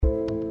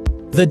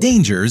The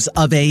Dangers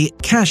of a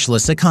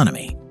Cashless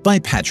Economy by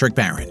Patrick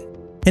Barron.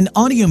 An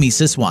audio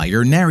Mises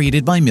Wire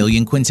narrated by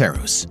Millian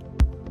Quinteros.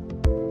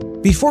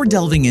 Before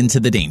delving into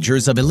the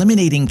dangers of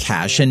eliminating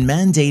cash and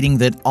mandating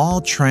that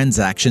all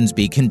transactions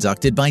be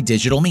conducted by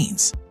digital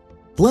means,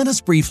 let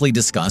us briefly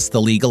discuss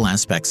the legal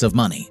aspects of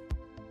money.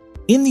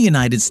 In the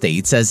United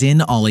States, as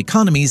in all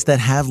economies that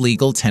have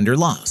legal tender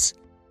laws,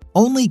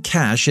 only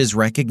cash is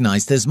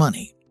recognized as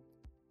money.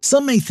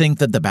 Some may think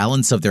that the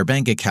balance of their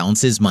bank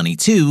accounts is money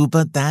too,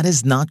 but that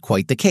is not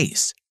quite the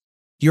case.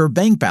 Your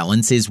bank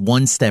balance is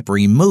one step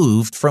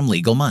removed from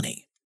legal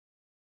money.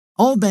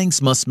 All banks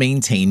must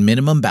maintain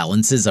minimum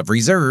balances of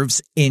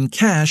reserves in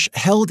cash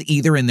held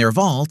either in their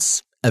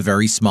vaults, a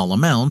very small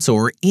amount,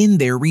 or in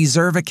their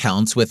reserve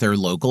accounts with their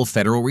local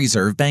Federal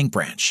Reserve Bank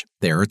branch.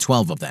 There are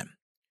 12 of them.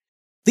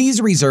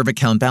 These reserve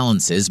account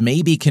balances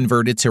may be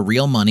converted to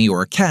real money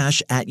or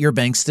cash at your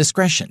bank's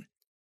discretion.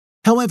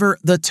 However,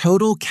 the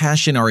total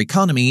cash in our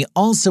economy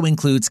also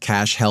includes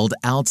cash held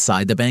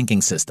outside the banking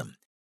system,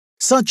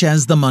 such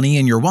as the money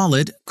in your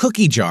wallet,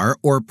 cookie jar,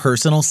 or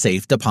personal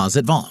safe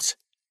deposit vault.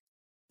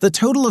 The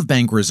total of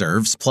bank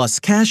reserves plus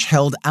cash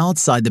held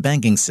outside the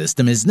banking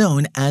system is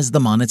known as the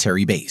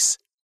monetary base.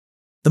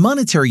 The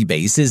monetary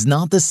base is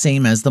not the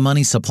same as the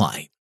money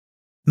supply.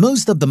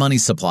 Most of the money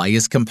supply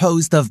is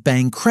composed of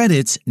bank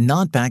credits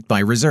not backed by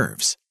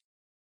reserves.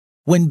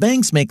 When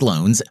banks make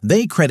loans,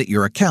 they credit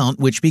your account,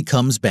 which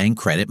becomes bank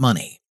credit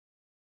money.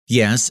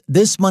 Yes,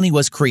 this money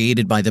was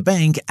created by the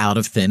bank out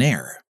of thin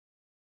air.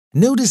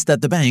 Notice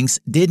that the banks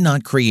did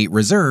not create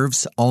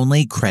reserves,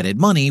 only credit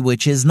money,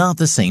 which is not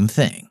the same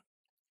thing.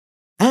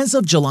 As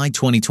of July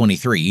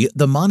 2023,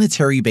 the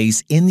monetary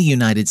base in the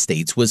United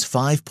States was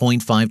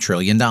 $5.5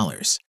 trillion,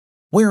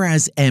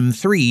 whereas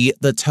M3,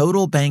 the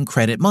total bank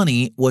credit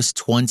money, was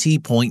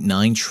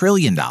 $20.9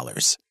 trillion.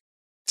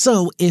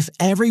 So, if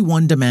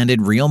everyone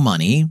demanded real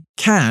money,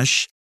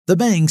 cash, the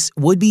banks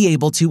would be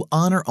able to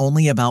honor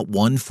only about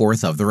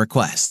 1/4 of the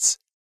requests.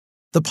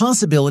 The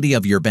possibility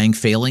of your bank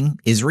failing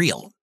is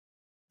real.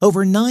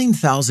 Over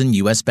 9,000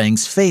 U.S.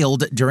 banks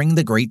failed during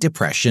the Great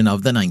Depression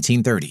of the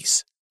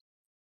 1930s.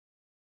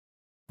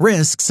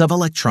 Risks of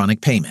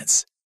electronic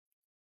payments.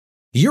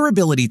 Your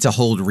ability to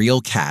hold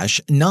real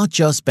cash, not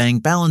just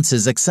bank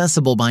balances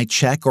accessible by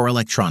check or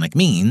electronic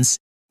means,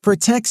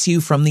 protects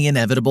you from the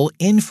inevitable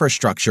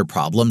infrastructure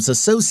problems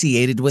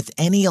associated with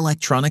any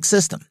electronic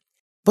system,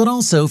 but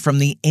also from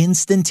the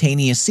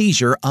instantaneous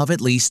seizure of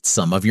at least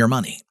some of your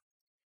money.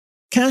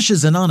 Cash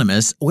is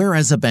anonymous,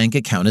 whereas a bank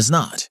account is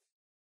not.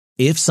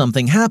 If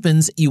something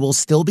happens, you will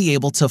still be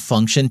able to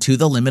function to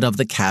the limit of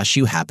the cash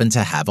you happen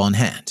to have on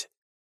hand.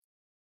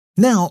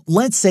 Now,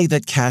 let's say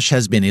that cash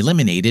has been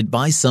eliminated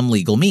by some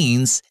legal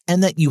means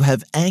and that you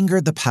have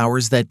angered the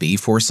powers that be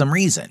for some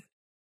reason,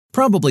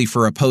 probably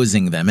for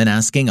opposing them and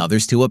asking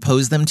others to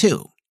oppose them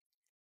too.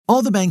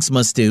 All the banks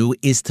must do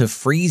is to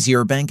freeze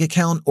your bank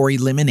account or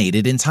eliminate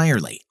it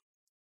entirely.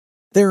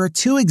 There are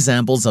two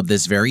examples of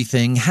this very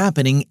thing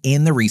happening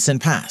in the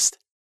recent past.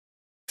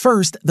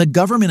 First, the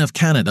government of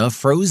Canada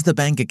froze the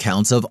bank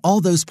accounts of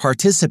all those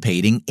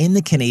participating in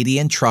the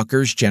Canadian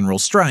truckers' general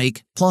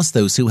strike, plus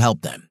those who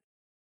helped them.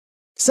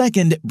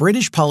 Second,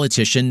 British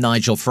politician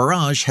Nigel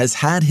Farage has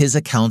had his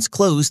accounts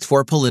closed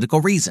for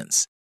political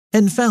reasons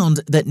and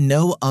found that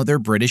no other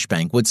British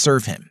bank would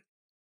serve him.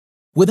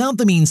 Without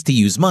the means to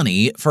use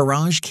money,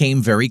 Farage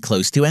came very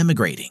close to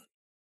emigrating.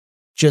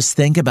 Just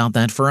think about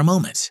that for a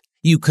moment.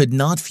 You could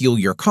not fuel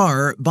your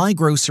car, buy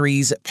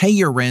groceries, pay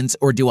your rent,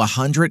 or do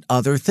 100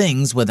 other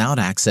things without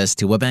access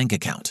to a bank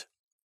account.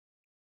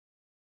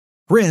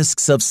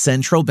 Risks of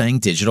central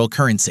bank digital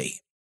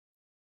currency.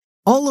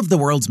 All of the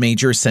world's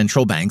major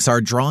central banks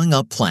are drawing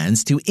up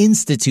plans to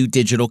institute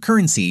digital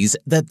currencies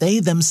that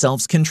they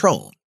themselves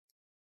control.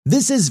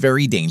 This is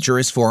very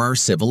dangerous for our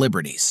civil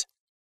liberties.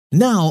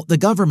 Now, the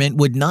government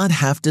would not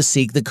have to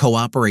seek the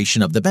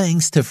cooperation of the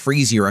banks to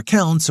freeze your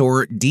accounts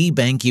or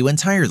debank you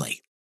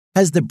entirely,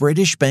 as the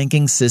British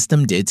banking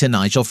system did to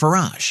Nigel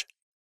Farage.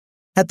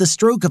 At the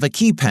stroke of a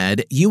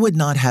keypad, you would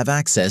not have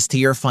access to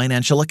your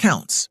financial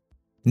accounts.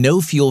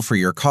 No fuel for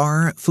your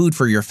car, food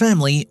for your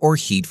family, or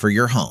heat for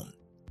your home.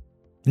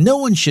 No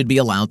one should be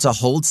allowed to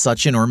hold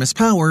such enormous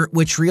power,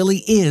 which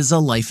really is a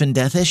life and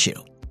death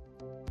issue.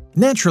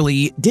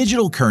 Naturally,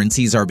 digital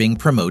currencies are being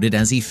promoted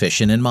as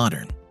efficient and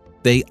modern.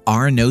 They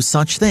are no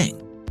such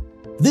thing.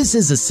 This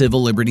is a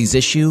civil liberties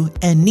issue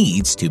and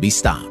needs to be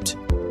stopped.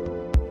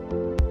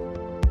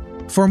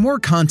 For more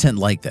content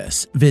like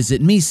this,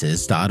 visit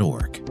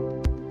Mises.org.